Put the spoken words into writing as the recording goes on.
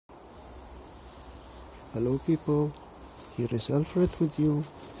Hello people, here is Alfred with you.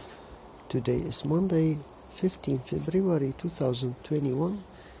 Today is Monday, 15 February 2021.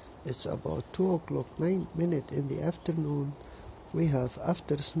 It's about 2 o'clock 9 minutes in the afternoon. We have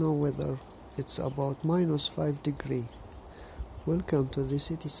after snow weather. It's about minus 5 degrees. Welcome to the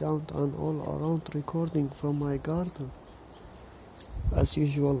City Sound and all around recording from my garden. As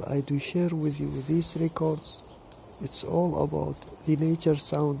usual, I do share with you these records. It's all about the nature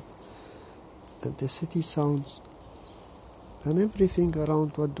sound and the city sounds and everything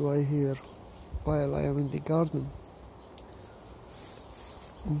around. What do I hear while I am in the garden?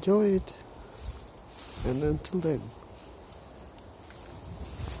 Enjoy it, and until then.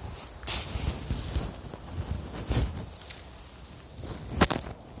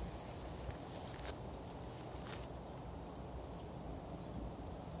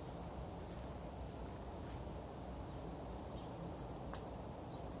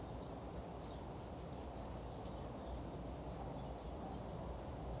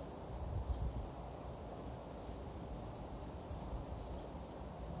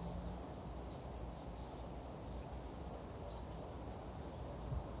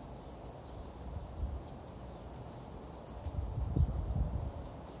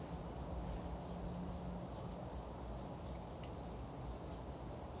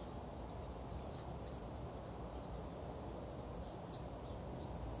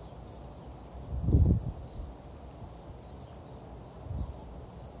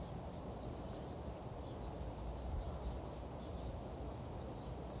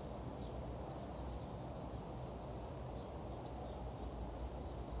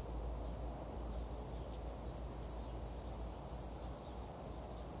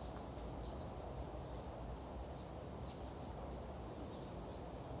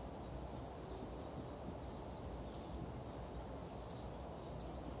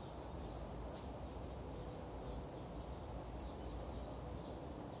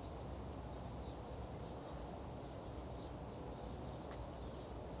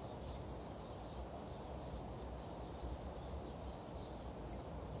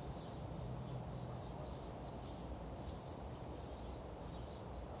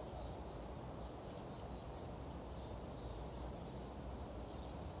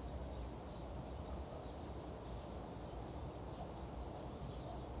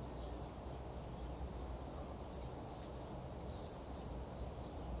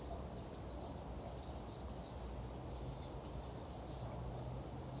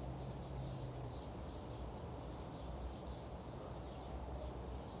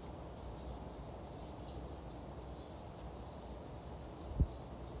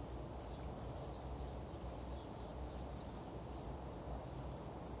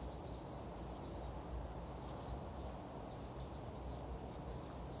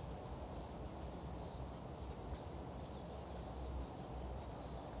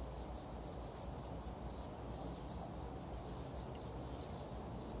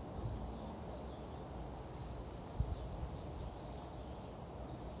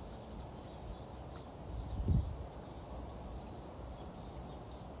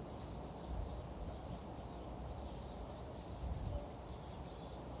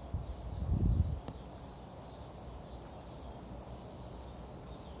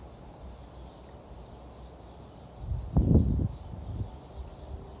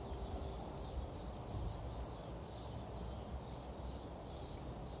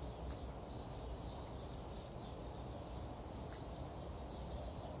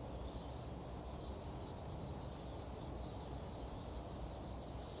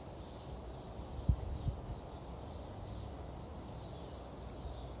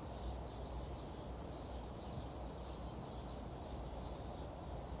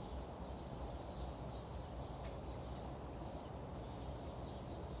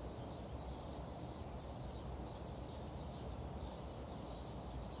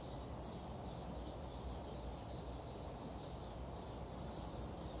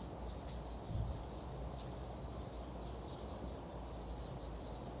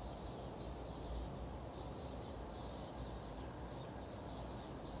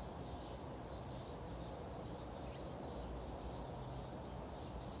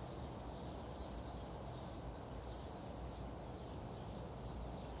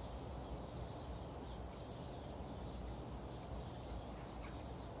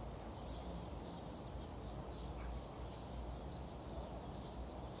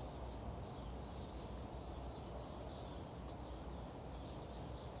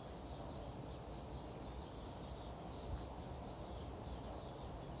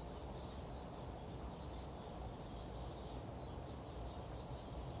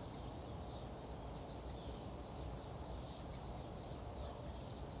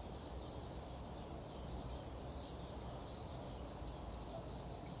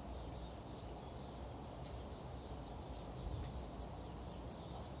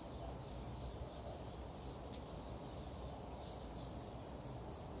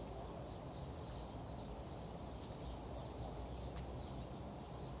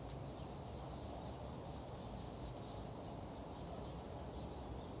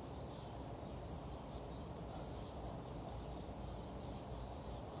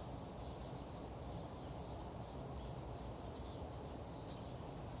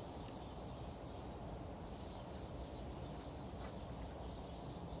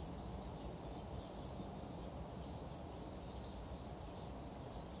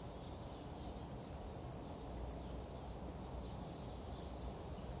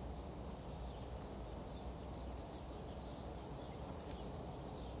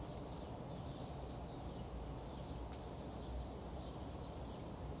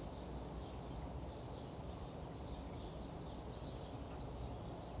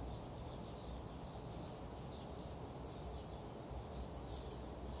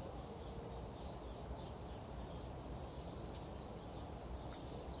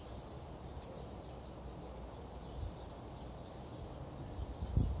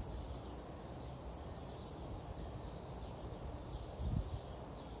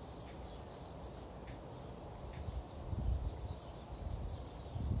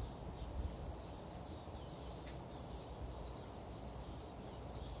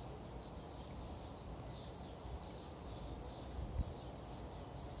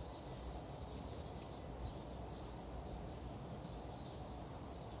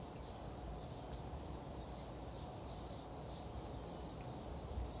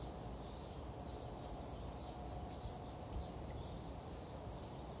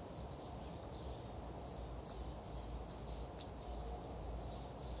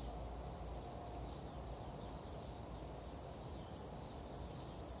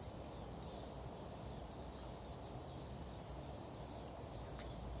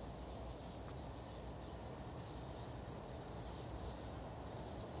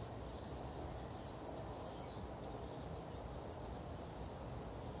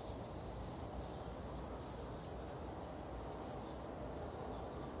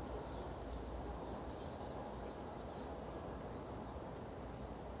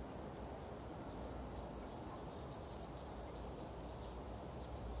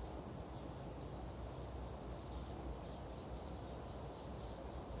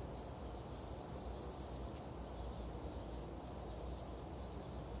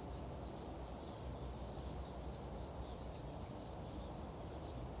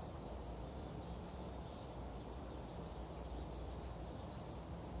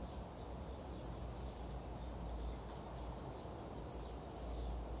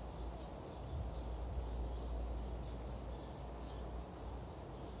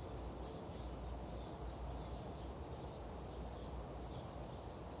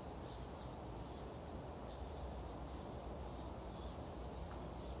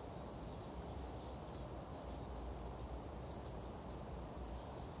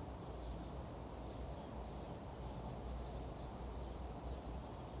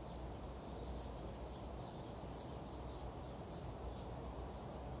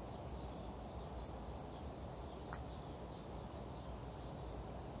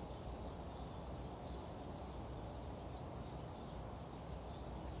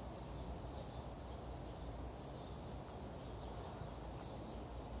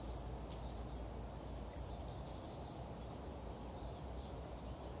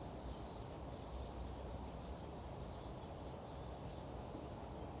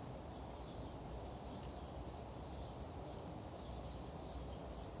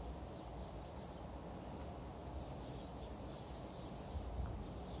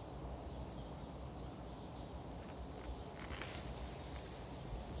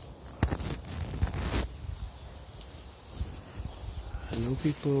 Hello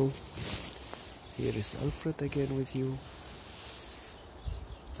people, here is Alfred again with you.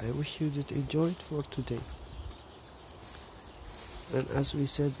 I wish you did enjoy it for today. And as we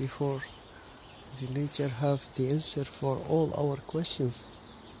said before, the nature have the answer for all our questions.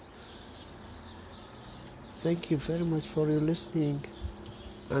 Thank you very much for your listening,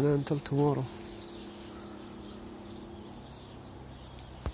 and until tomorrow.